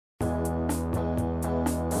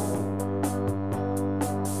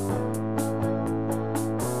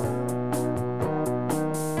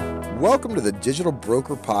Welcome to the Digital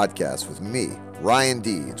Broker Podcast with me, Ryan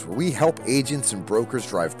Deeds, where we help agents and brokers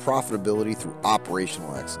drive profitability through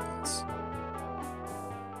operational excellence.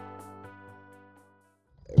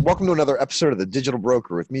 Welcome to another episode of the Digital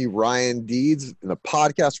Broker with me, Ryan Deeds, in a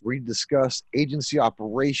podcast where we discuss agency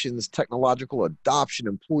operations, technological adoption,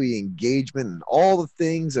 employee engagement, and all the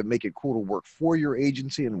things that make it cool to work for your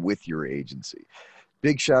agency and with your agency.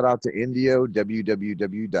 Big shout out to Indio,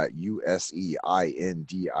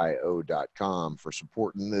 www.useindio.com, for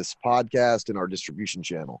supporting this podcast and our distribution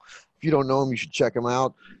channel. If you don't know them, you should check them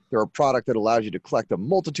out. They're a product that allows you to collect a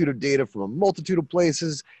multitude of data from a multitude of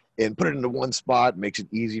places and put it into one spot. Makes it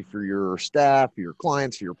easy for your staff, for your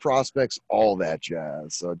clients, for your prospects, all that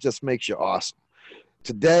jazz. So it just makes you awesome.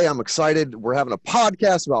 Today, I'm excited. We're having a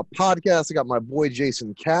podcast about podcasts. I got my boy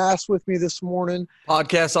Jason Cass with me this morning.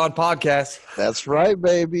 Podcast on podcast. That's right,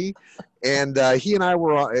 baby. And he and I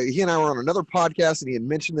were on another podcast, and he had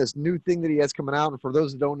mentioned this new thing that he has coming out. And for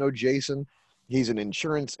those that don't know Jason, he's an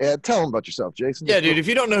insurance. Tell him about yourself, Jason. Yeah, dude. If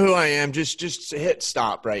you don't know who I am, just hit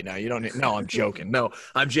stop right now. You don't need. No, I'm joking. No,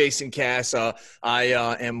 I'm Jason Cass.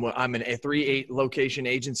 I'm a 3 location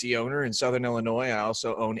agency owner in Southern Illinois. I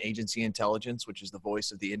also own Agency Intelligence, which is the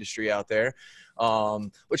voice of the industry out there.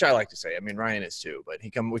 Which I like to say. I mean, Ryan is too, but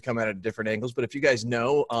we come at it different angles. But if you guys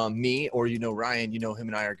know me or you know Ryan, you know him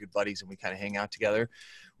and I are good buddies, and we kind of hang out together.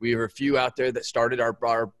 We were a few out there that started our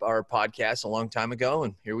podcast a long time ago,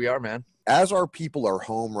 and here we are, man. As our people are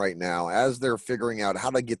home right now, as they're figuring out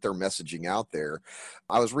how to get their messaging out there,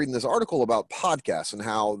 I was reading this article about podcasts and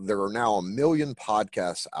how there are now 1 million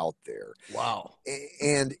podcasts out there. Wow.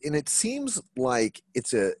 And it seems like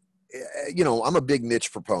it's I'm a big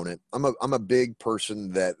niche proponent. I'm a big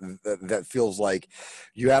person that feels like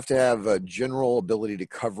you have to have a general ability to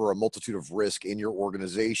cover a multitude of risk in your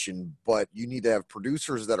organization, but you need to have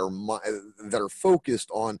producers that are focused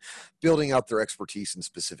on building out their expertise in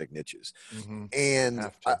specific niches. Mm-hmm. And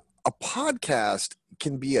a podcast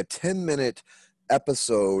can be a 10-minute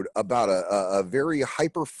episode about a very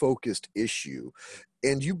hyper-focused issue.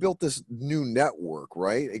 And you built this new network,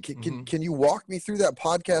 right? Can you walk me through that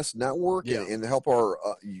podcast network and help our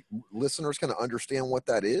listeners kind of understand what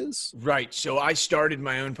that is? Right. So I started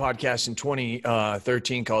my own podcast in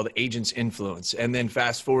 2013 called Agents Influence. And then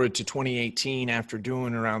fast forward to 2018, after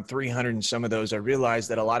doing around 300 and some of those, I realized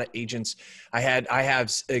that a lot of agents, I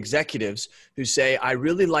have executives who say, I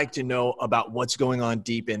really like to know about what's going on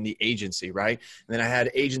deep in the agency, right? And then I had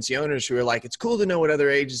agency owners who are like, it's cool to know what other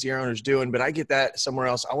agency owners are doing, but I get that somewhere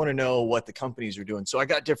else. I want to know what the companies are doing. So I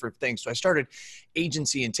got different things. So I started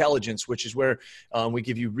Agency Intelligence, which is where we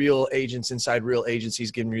give you real agents inside real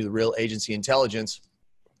agencies, giving you the real agency intelligence,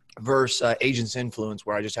 versus Agents Influence,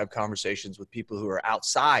 where I just have conversations with people who are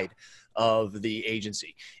outside of the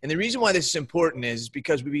agency. And the reason why this is important is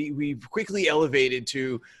because we've quickly elevated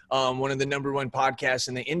to one of the #1 podcasts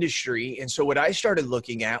in the industry. And so what I started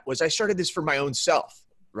looking at was I started this for my own self,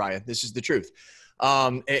 Ryan. This is the truth.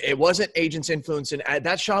 It wasn't Agents Influence, and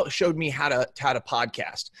that showed me how to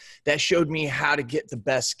podcast. That showed me how to get the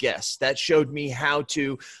best guests. That showed me how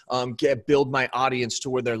to build my audience to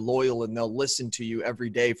where they're loyal and they'll listen to you every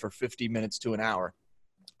day for 50 minutes to an hour.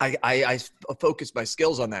 I focused my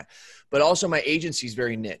skills on that, but also my agency is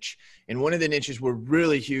very niche. And one of the niches we're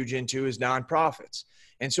really huge into is nonprofits.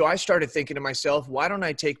 And so I started thinking to myself, why don't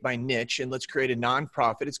I take my niche and let's create a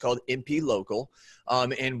nonprofit? It's called MP Local.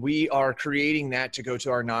 And we are creating that to go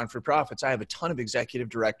to our non-for-profits. I have a ton of executive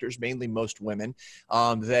directors, mainly most women,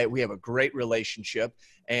 that we have a great relationship,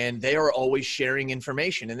 and they are always sharing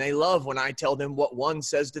information. And they love when I tell them what one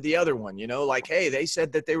says to the other one, like, hey, they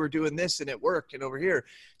said that they were doing this and it worked and over here.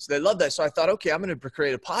 So they love that. So I thought, okay, I'm going to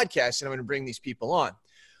create a podcast and I'm going to bring these people on.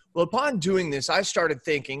 Well, upon doing this, I started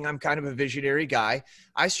thinking, I'm kind of a visionary guy.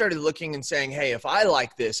 I started looking and saying, hey, if I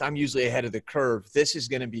like this, I'm usually ahead of the curve. This is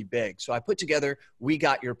going to be big. So I put together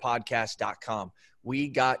WeGotYourPodcast.com.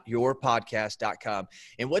 WeGotYourPodcast.com.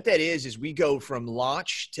 And what that is we go from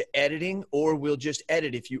launch to editing, or we'll just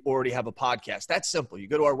edit if you already have a podcast. That's simple. You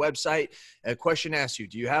go to our website, a question asks you,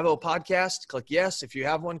 do you have a podcast? Click yes. If you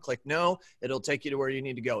have one, click no. It'll take you to where you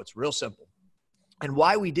need to go. It's real simple. And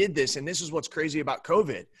why we did this, and this is what's crazy about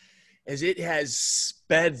COVID, is it has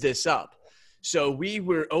sped this up. So we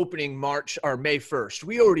were opening May 1st.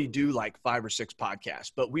 We already do like 5 or 6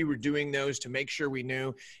 podcasts, but we were doing those to make sure we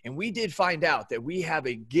knew. And we did find out that we have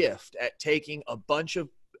a gift at taking a bunch of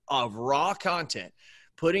raw content,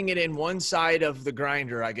 putting it in one side of the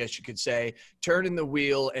grinder, I guess you could say, turning the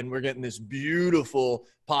wheel, and we're getting this beautiful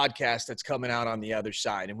podcast that's coming out on the other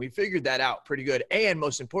side. And we figured that out pretty good. And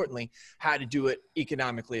most importantly, how to do it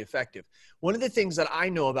economically effective. One of the things that I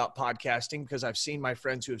know about podcasting, because I've seen my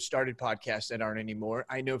friends who have started podcasts that aren't anymore,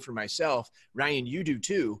 I know for myself, Ryan, you do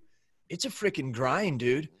too. It's a freaking grind,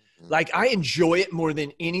 dude. Like, I enjoy it more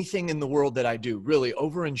than anything in the world that I do, really,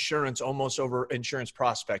 over insurance, almost over insurance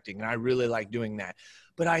prospecting. And I really like doing that,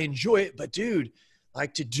 but I enjoy it. But dude,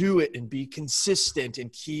 like, to do it and be consistent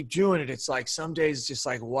and keep doing it, it's like some days it's just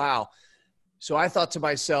like, wow. So I thought to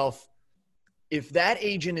myself, if that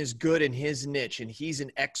agent is good in his niche and he's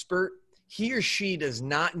an expert, he or she does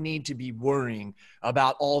not need to be worrying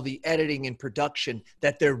about all the editing and production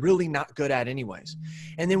that they're really not good at anyways.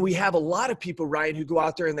 And then we have a lot of people, Ryan, who go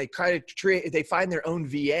out there and they they find their own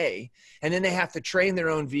VA, and then they have to train their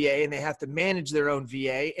own VA and they have to manage their own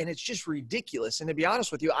VA. And it's just ridiculous. And to be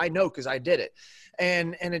honest with you, I know, because I did it,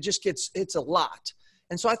 and it just it's a lot.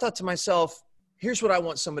 And so I thought to myself, here's what I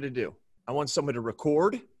want somebody to do. I want somebody to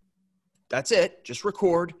record. That's it. Just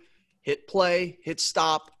record, hit play, hit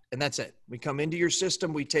stop. And that's it. We come into your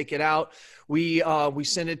system. We take it out. We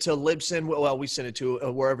send it to Libsyn. Well, we send it to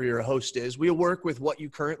wherever your host is. We'll work with what you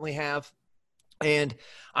currently have. And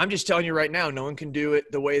I'm just telling you right now, no one can do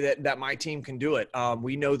it the way that my team can do it.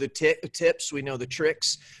 We know the tips. We know the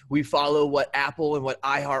tricks. We follow what Apple and what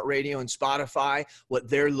iHeartRadio and Spotify, what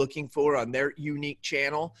they're looking for on their unique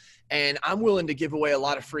channel. And I'm willing to give away a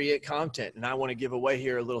lot of free content. And I want to give away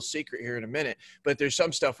here a little secret here in a minute. But there's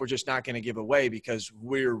some stuff we're just not going to give away because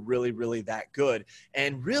we're really, really that good.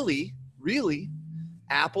 And really, really,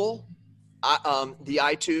 Apple, the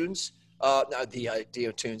iTunes,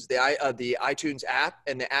 the iTunes app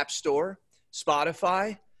and the App Store,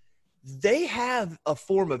 Spotify, they have a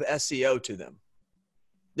form of SEO to them.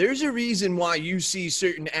 There's a reason why you see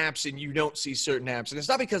certain apps and you don't see certain apps. And it's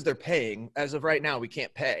not because they're paying. As of right now, we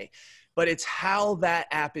can't pay. But it's how that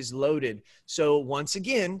app is loaded. So once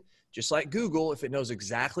again, just like Google, if it knows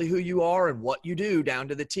exactly who you are and what you do down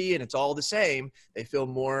to the T and it's all the same, they feel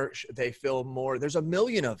more. There's a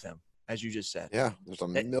million of them, as you just said. Yeah, there's a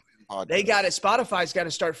million. They got it. Spotify's got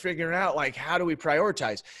to start figuring out, like, how do we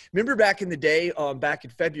prioritize? Remember back in the day, back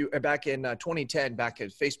in 2010, back in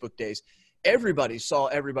Facebook days, everybody saw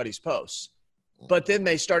everybody's posts. But then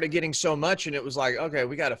they started getting so much, and it was like, okay,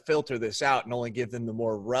 we got to filter this out and only give them the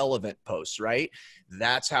more relevant posts, right?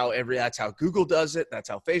 That's how Google does it. That's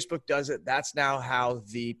how Facebook does it. That's now how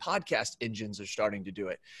the podcast engines are starting to do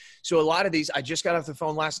it. So a lot of these, I just got off the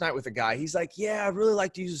phone last night with a guy. He's like, yeah, I really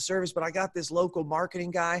like to use the service, but I got this local marketing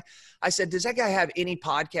guy. I said, does that guy have any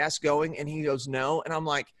podcasts going? And he goes, no. And I'm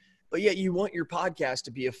like, but yet you want your podcast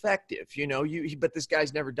to be effective, but this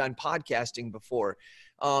guy's never done podcasting before.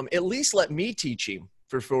 At least let me teach him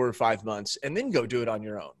for 4 or 5 months and then go do it on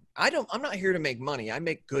your own. I'm not here to make money. I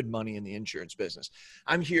make good money in the insurance business.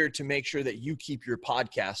 I'm here to make sure that you keep your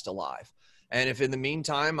podcast alive. And if in the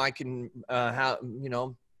meantime, I can, hire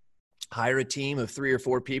a team of 3 or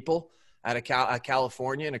 4 people out of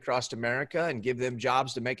California and across America and give them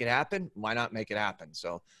jobs to make it happen, why not make it happen?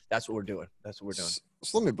 So that's what we're doing.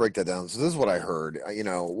 So let me break that down. So this is what I heard.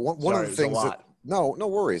 One of the things that no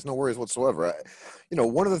worries whatsoever.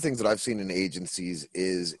 One of the things that I've seen in agencies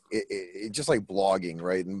is it just like blogging,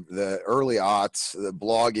 right? In the early aughts, the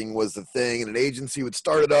blogging was the thing, and an agency would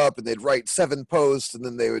start it up and they'd write 7 posts and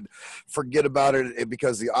then they would forget about it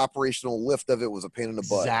because the operational lift of it was a pain in the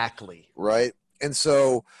butt. Exactly. Right. And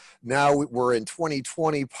so now we're in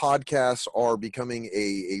 2020. Podcasts are becoming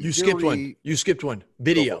You skipped one.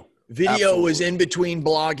 Video. Video Absolutely. was in between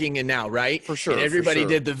blogging and now, right? For sure. And everybody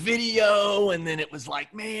did the video, and then it was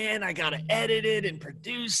like, man, I got to edit it and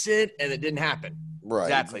produce it, and it didn't happen. Right.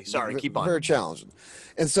 Exactly. Sorry, keep on. Very challenging.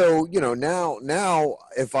 And so, now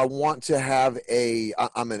if I want to have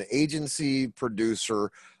I'm an agency producer,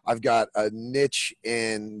 I've got a niche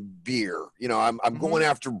in beer. I'm going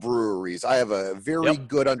after breweries. I have a very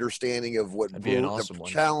good understanding of what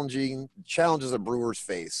challenges that brewers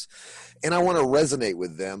face, and I want to resonate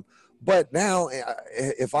with them. But now,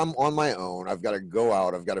 if I'm on my own, I've got to go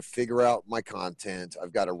out. I've got to figure out my content.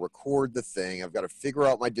 I've got to record the thing. I've got to figure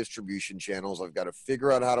out my distribution channels. I've got to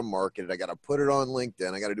figure out how to market it. I got to put it on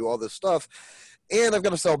LinkedIn. I got to do all this stuff, and I've got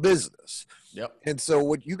to sell business. Yep. And so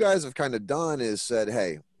what you guys have kind of done is said,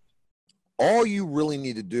 hey, all you really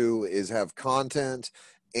need to do is have content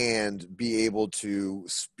and be able to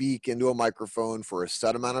speak into a microphone for a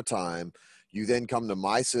set amount of time. You then come to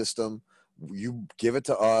my system. You give it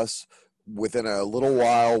to us. Within a little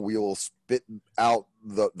while, we'll spit out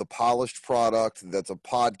the polished product that's a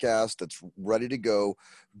podcast that's ready to go,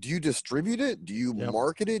 do you distribute it? Do you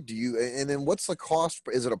market it? And then what's the cost?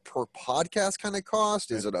 Is it a per podcast kind of cost?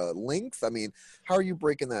 Is it a length? I mean, how are you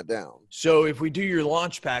breaking that down? So if we do your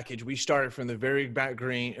launch package, we start it from the very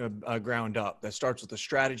ground up. That starts with a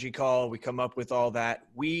strategy call. We come up with all that.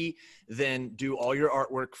 We then do all your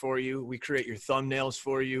artwork for you. We create your thumbnails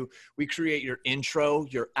for you. We create your intro,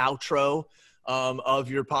 your outro of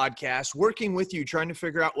your podcast, working with you, trying to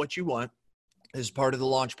figure out what you want as part of the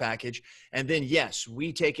launch package. And then, yes,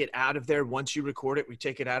 we take it out of there. Once you record it, we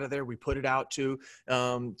take it out of there. We put it out to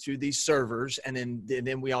these servers. And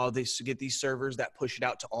then we all get these servers that push it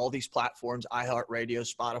out to all these platforms: iHeartRadio,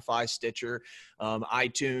 Spotify, Stitcher,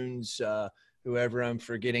 iTunes, whoever I'm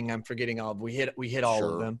forgetting all. We hit all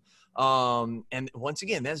of them. And once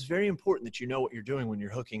again, that's very important that you know what you're doing when you're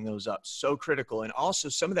hooking those up. So critical. And also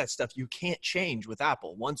some of that stuff you can't change with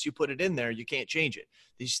Apple. Once you put it in there, you can't change it.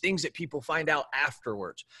 These things that people find out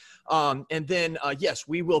afterwards. And then, yes,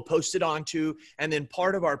 we will post it onto, and then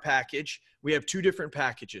part of our package, we have 2 different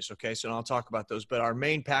packages. Okay. So I'll talk about those, but our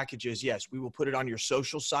main package is, yes, we will put it on your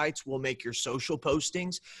social sites. We'll make your social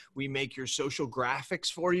postings. We make your social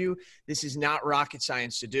graphics for you. This is not rocket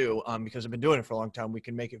science to do, because I've been doing it for a long time. We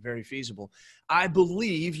can make it very feasible. I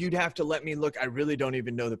believe you'd have to let me look. I really don't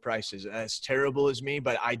even know the prices. As terrible as me,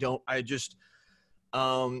 but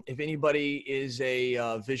if anybody is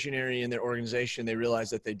a visionary in their organization, they realize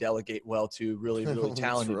that they delegate well to really, really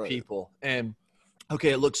talented people. And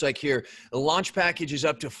okay, it looks like here, the launch package is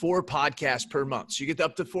up to 4 podcasts per month. So you get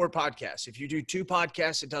up to 4 podcasts. If you do 2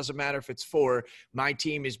 podcasts, it doesn't matter if it's 4. My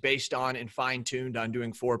team is based on and fine-tuned on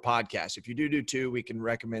doing 4 podcasts. If you do 2, we can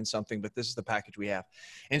recommend something, but this is the package we have.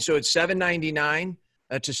 And so it's $7.99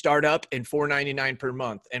 to start up and $4.99 per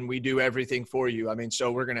month. And we do everything for you. I mean, so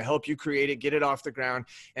we're going to help you create it, get it off the ground.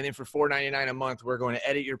 And then for $4.99 a month, we're going to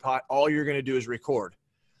edit your pod. All you're going to do is record.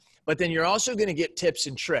 But then you're also going to get tips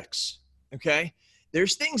and tricks. Okay.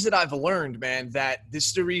 There's things that I've learned, man, that this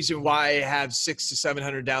is the reason why I have 600 to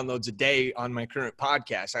 700 downloads a day on my current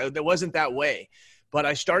podcast. It wasn't that way. But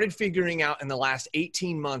I started figuring out in the last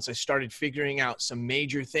 18 months, I started figuring out some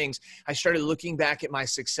major things. I started looking back at my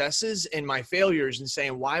successes and my failures and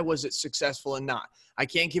saying, why was it successful and not? I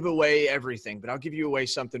can't give away everything, but I'll give you away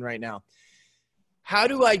something right now. How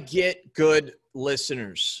do I get good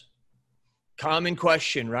listeners? Common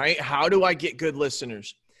question, right? How do I get good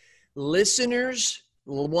listeners? Listeners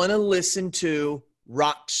want to listen to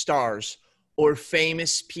rock stars or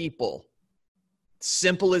famous people.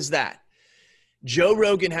 Simple as that. Joe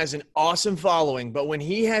Rogan has an awesome following, but when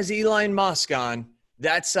he has Elon Musk on,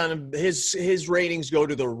 his ratings go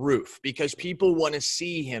to the roof because people want to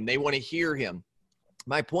see him. They want to hear him.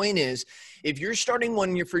 My point is, if you're starting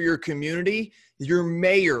one for your community, your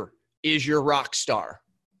mayor is your rock star.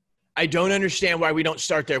 I don't understand why we don't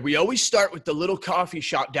start there. We always start with the little coffee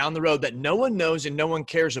shop down the road that no one knows and no one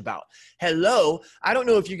cares about. Hello, I don't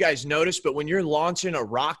know if you guys noticed, but when you're launching a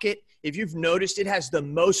rocket, if you've noticed, it has the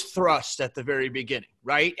most thrust at the very beginning,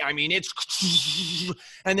 right? I mean, it's,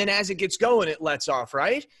 and then as it gets going, it lets off,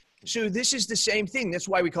 right? So this is the same thing. That's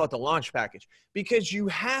why we call it the launch package, because you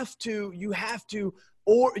have to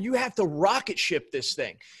rocket ship this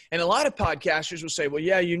thing. And a lot of podcasters will say, well,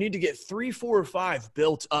 yeah, you need to get 3, 4, or 5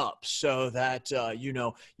 built up so that,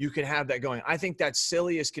 you can have that going. I think that's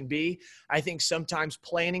silly as can be. I think sometimes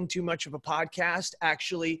planning too much of a podcast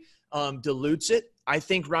actually dilutes it. I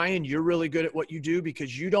think, Ryan, you're really good at what you do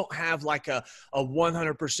because you don't have like a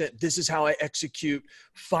 100%, this is how I execute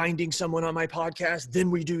finding someone on my podcast.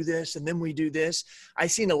 Then we do this and then we do this.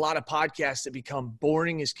 I've seen a lot of podcasts that become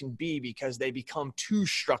boring as can be because they become too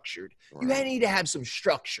structured. Right. You need to have some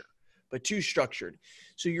structure, but too structured.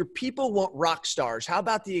 So your people want rock stars. How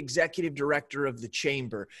about the executive director of the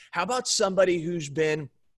chamber? How about somebody who's been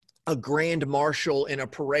a grand marshal in a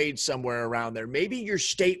parade somewhere around there? Maybe your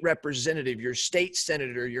state representative, your state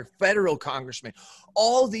senator, your federal congressman,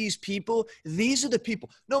 all these people, these are the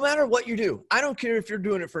people, no matter what you do. I don't care if you're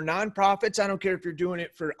doing it for nonprofits. I don't care if you're doing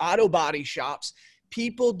it for auto body shops.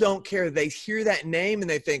 People don't care. They hear that name and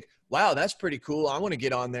they think, wow, that's pretty cool. I want to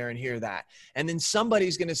get on there and hear that. And then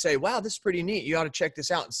somebody's going to say, wow, this is pretty neat. You ought to check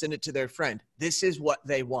this out and send it to their friend. This is what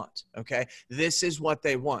they want. Okay. This is what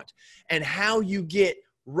they want. And how you get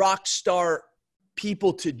rock star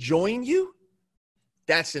people to join you,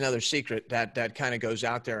 that's another secret that kind of goes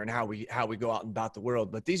out there and how we go out and about the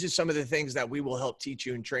world. But these are some of the things that we will help teach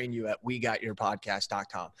you and train you at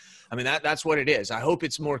wegotyourpodcast.com. I mean, that's what it is. I hope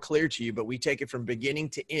it's more clear to you, but we take it from beginning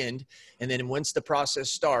to end. And then once the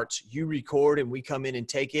process starts, you record and we come in and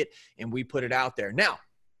take it and we put it out there. Now,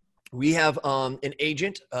 We have an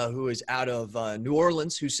agent who is out of New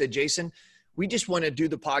Orleans who said, Jason, we just want to do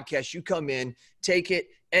the podcast. You come in, take it,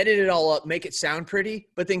 edit it all up, make it sound pretty,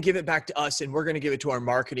 but then give it back to us, and we're going to give it to our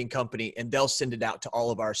marketing company, and they'll send it out to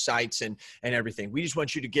all of our sites and everything. We just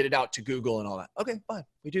want you to get it out to Google and all that. Okay, fine.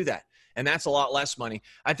 We do that. And that's a lot less money.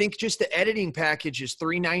 I think just the editing package is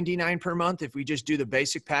 $3.99 per month. If we just do the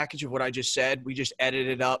basic package of what I just said, we just edit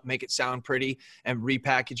it up, make it sound pretty, and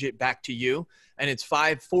repackage it back to you. And it's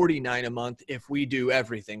 $5.49 a month if we do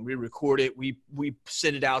everything. We record it, we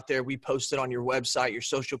send it out there, we post it on your website, your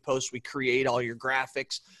social posts, we create all your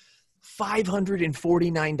graphics.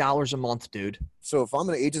 $549 a month, dude. So if I'm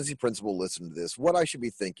an agency principal listening to this, what I should be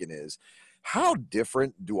thinking is, how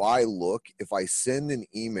different do I look if I send an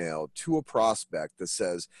email to a prospect that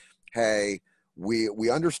says, hey, we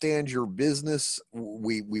understand your business.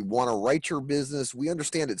 We want to write your business. We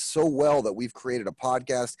understand it so well that we've created a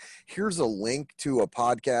podcast. Here's a link to a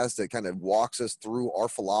podcast that kind of walks us through our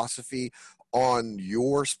philosophy on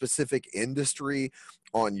your specific industry,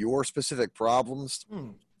 on your specific problems.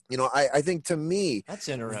 You know, I think, to me, that's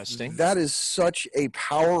interesting. That is such a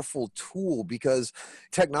powerful tool, because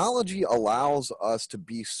technology allows us to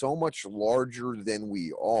be so much larger than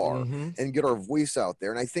we are and get our voice out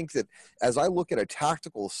there. And I think that as I look at a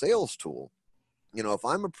tactical sales tool, you know, if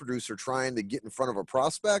I'm a producer trying to get in front of a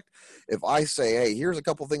prospect, if I say, hey, here's a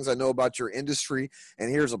couple things I know about your industry,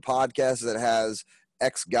 and here's a podcast that has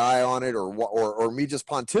X guy on it, or me just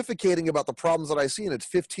pontificating about the problems that I see, and it's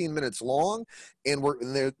 15 minutes long, and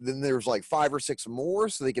then there's like 5 or 6 more,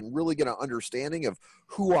 so they can really get an understanding of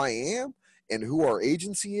who I am and who our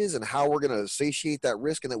agency is and how we're going to satiate that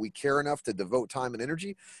risk, and that we care enough to devote time and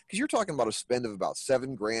energy. Because you're talking about a spend of about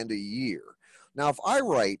 $7,000 a year. Now, if I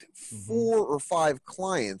write 4 or 5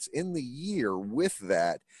 clients in the year with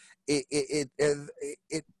that,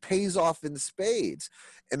 it pays off in spades.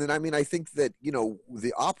 And then, I mean, I think that, you know,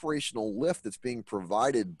 the operational lift that's being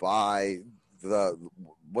provided by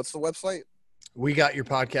what's the website?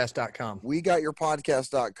 WeGotYourPodcast.com.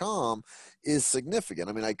 WeGotYourPodcast.com is significant.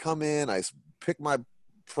 I mean, I come in, I pick my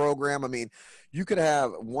program. I mean, you could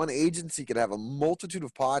have one agency could have a multitude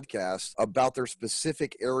of podcasts about their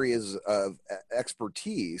specific areas of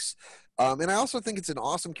expertise. And I also think it's an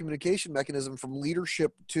awesome communication mechanism from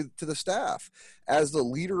leadership to the staff, as the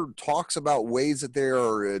leader talks about ways that they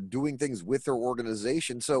are doing things with their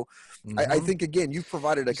organization. So I think, again, you've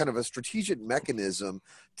provided a kind of a strategic mechanism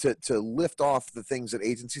to lift off the things that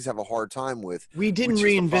agencies have a hard time with. We didn't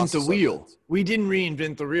reinvent the wheel. We didn't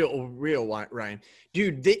reinvent the real, Ryan.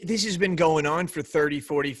 Dude, this has been going on for 30,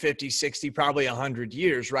 40, 50, 60, probably 100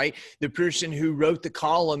 years, right? The person who wrote the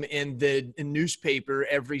column in the newspaper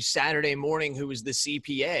every Saturday morning, who was the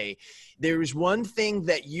CPA, there was one thing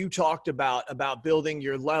that you talked about building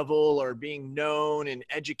your level or being known and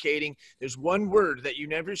educating. There's one word that you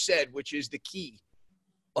never said, which is the key: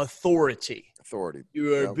 authority.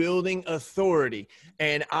 You are building authority.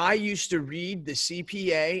 And I used to read the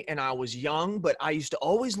CPA, and I was young, but I used to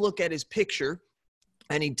always look at his picture,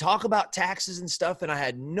 and he'd talk about taxes and stuff, and I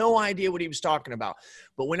had no idea what he was talking about.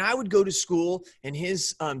 But when I would go to school, and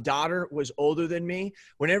his daughter was older than me,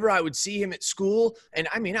 whenever I would see him at school, and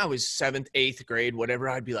I mean, I was 7th, 8th grade, whatever,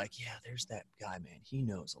 I'd be like, yeah, there's that guy, man. He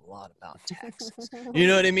knows a lot about taxes. You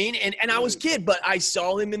know what I mean? And I was a kid, but I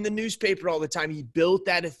saw him in the newspaper all the time. He built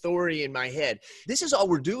that authority in my head. This is all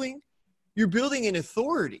we're doing. You're building an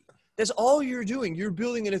authority. That's all you're doing. You're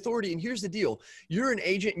building an authority. And here's the deal. You're an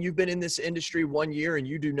agent and you've been in this industry 1 year and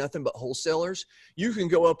you do nothing but wholesalers. You can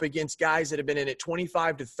go up against guys that have been in it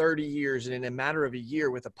 25 to 30 years. And in a matter of a year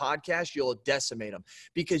with a podcast, you'll decimate them,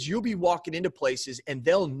 because you'll be walking into places and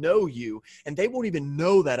they'll know you and they won't even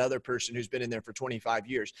know that other person who's been in there for 25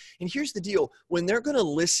 years. And here's the deal. When they're going to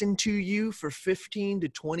listen to you for 15 to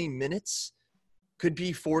 20 minutes, could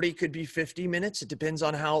be 40, could be 50 minutes. It depends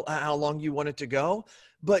on how long you want it to go.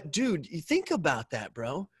 But dude, you think about that,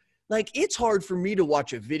 bro. Like, it's hard for me to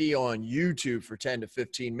watch a video on YouTube for 10 to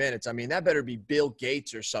 15 minutes. I mean, that better be Bill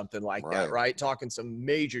Gates or something like that, right? Talking some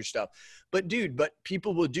major stuff. But dude,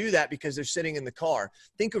 people will do that because they're sitting in the car.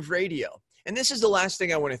 Think of radio. And this is the last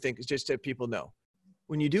thing I want to think, is just to have people know.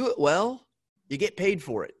 When you do it well, you get paid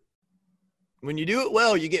for it. When you do it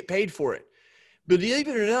well, you get paid for it. Believe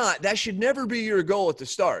it or not, that should never be your goal at the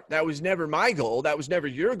start. That was never my goal. That was never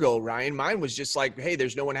your goal, Ryan. Mine was just like, hey,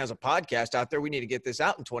 there's no one has a podcast out there. We need to get this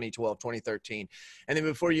out in 2012, 2013. And then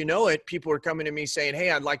before you know it, people are coming to me saying, hey,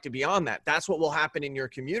 I'd like to be on that. That's what will happen in your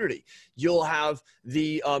community. You'll have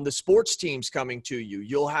the sports teams coming to you.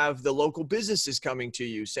 You'll have the local businesses coming to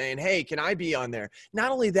you saying, hey, can I be on there?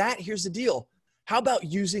 Not only that, here's the deal. How about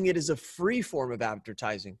using it as a free form of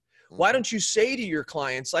advertising? Why don't you say to your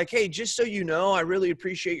clients like, hey, just so you know, I really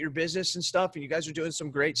appreciate your business and stuff, and you guys are doing some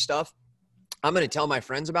great stuff. I'm going to tell my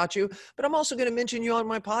friends about you, but I'm also going to mention you on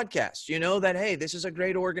my podcast, that, hey, this is a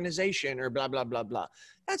great organization or blah, blah, blah, blah.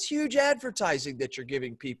 That's huge advertising that you're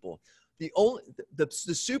giving people. The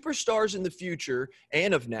superstars in the future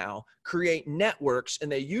and of now create networks, and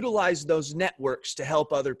they utilize those networks to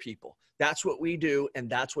help other people. That's what we do, and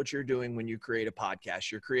that's what you're doing when you create a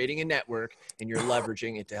podcast. You're creating a network, and you're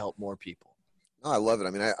leveraging it to help more people. Oh, I love it.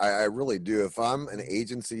 I mean, I really do. If I'm in an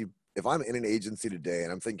agency today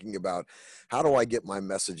and I'm thinking about how do I get my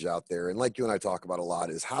message out there, and like you and I talk about a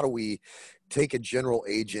lot, is how do we take a general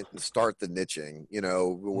agent and start the niching,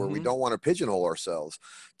 where we don't want to pigeonhole ourselves.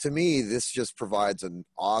 To me, this just provides an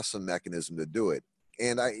awesome mechanism to do it.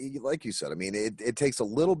 And like you said, I mean, it takes a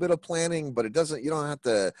little bit of planning, but you don't have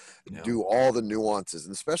to do all the nuances.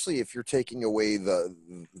 And especially if you're taking away the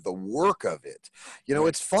work of it,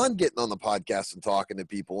 it's fun getting on the podcast and talking to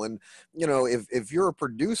people. And, if you're a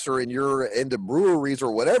producer and you're into breweries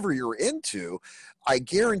or whatever you're into, I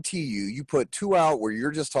guarantee you put 2 out where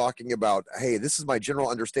you're just talking about, hey, this is my general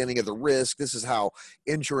understanding of the risk. This is how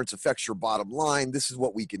insurance affects your bottom line. This is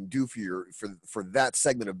what we can do for that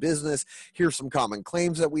segment of business. Here's some common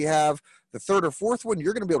claims that we have. The third or fourth one,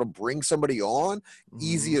 you're going to be able to bring somebody on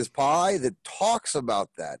easy as pie that talks about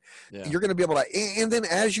that. Yeah. You're going to be able to, and then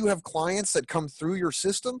as you have clients that come through your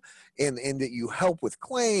system and that you help with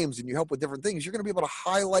claims and you help with different things, you're going to be able to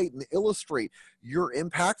highlight and illustrate your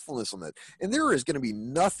impactfulness on that. And there is going to be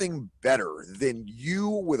nothing better than you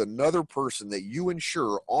with another person that you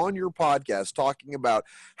insure on your podcast talking about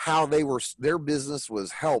how their business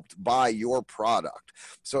was helped by your product.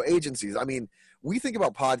 So agencies, I mean, we think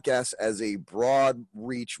about podcasts as a broad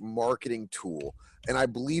reach marketing tool, and I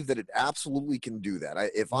believe that it absolutely can do that.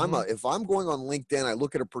 If I'm going on LinkedIn, I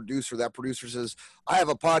look at a producer, that producer says, I have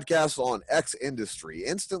a podcast on X industry.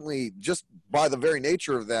 Instantly, just by the very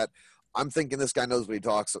nature of that, I'm thinking this guy knows what he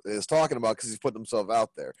is talking about because he's putting himself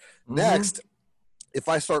out there. Next, if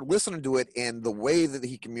I start listening to it and the way that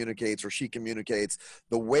he communicates or she communicates,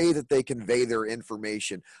 the way that they convey their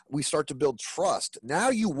information, we start to build trust. Now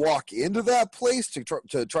you walk into that place to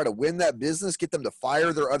try to win that business, get them to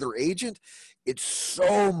fire their other agent. It's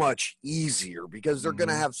so much easier because they're going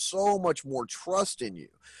to have so much more trust in you.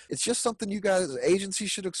 It's just something you guys, agencies,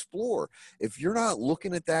 should explore. If you're not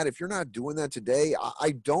looking at that, if you're not doing that today,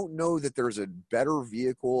 I don't know that there's a better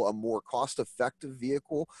vehicle, a more cost-effective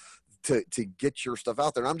vehicle to get your stuff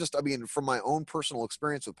out there. And from my own personal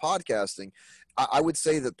experience with podcasting, I would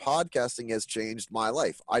say that podcasting has changed my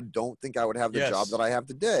life. I don't think I would have the job that I have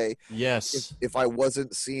today. If I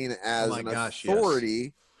wasn't seen as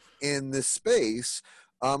authority in this space.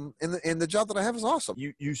 And the job that I have is awesome.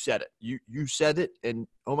 You said it. You said it. And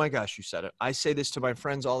oh my gosh, you said it. I say this to my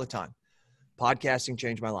friends all the time. Podcasting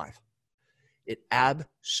changed my life. It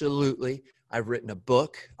absolutely. I've written a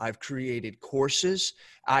book. I've created courses.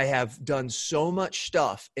 I have done so much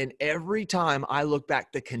stuff. And every time I look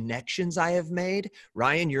back, the connections I have made,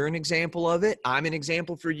 Ryan, you're an example of it. I'm an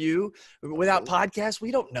example for you. Without podcasts,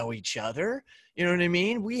 we don't know each other. You know what I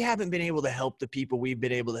mean? We haven't been able to help the people we've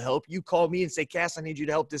been able to help. You call me and say, Cass, I need you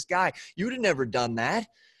to help this guy. You would have never done that.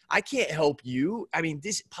 I can't help you. I mean,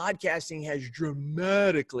 this podcasting has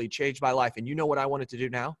dramatically changed my life. And you know what I wanted to do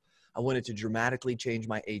now? I wanted to dramatically change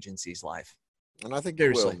my agency's life. And I think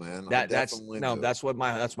you will, man. That's what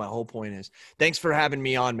my whole point is. Thanks for having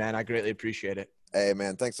me on, man. I greatly appreciate it. Hey,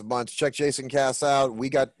 man, thanks a bunch. Check Jason Cass out. We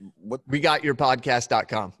got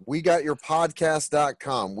yourpodcast.com. We got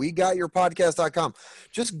yourpodcast.com. We got yourpodcast.com.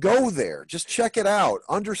 Just go there. Just check it out.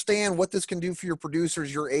 Understand what this can do for your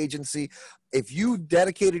producers, your agency. If you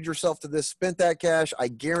dedicated yourself to this, spent that cash, I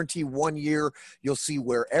guarantee 1 year you'll see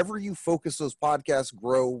wherever you focus those podcasts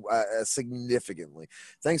grow significantly.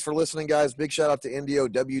 Thanks for listening, guys. Big shout out to Indio,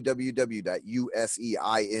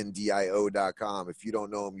 www.useindio.com. If you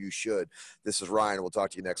don't know him, you should. This is Ryan. We'll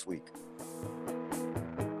talk to you next week.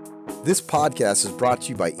 This podcast is brought to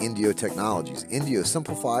you by Indio Technologies. Indio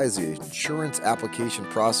simplifies the insurance application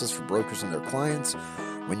process for brokers and their clients.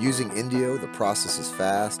 When using Indio, the process is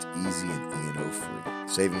fast, easy, and E&O free,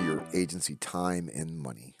 saving your agency time and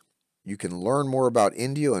money. You can learn more about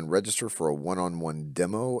Indio and register for a one-on-one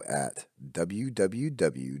demo at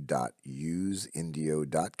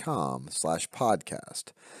www.useindio.com/podcast.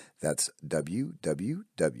 That's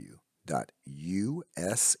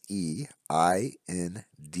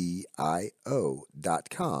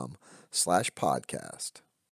www.useindio.com/podcast.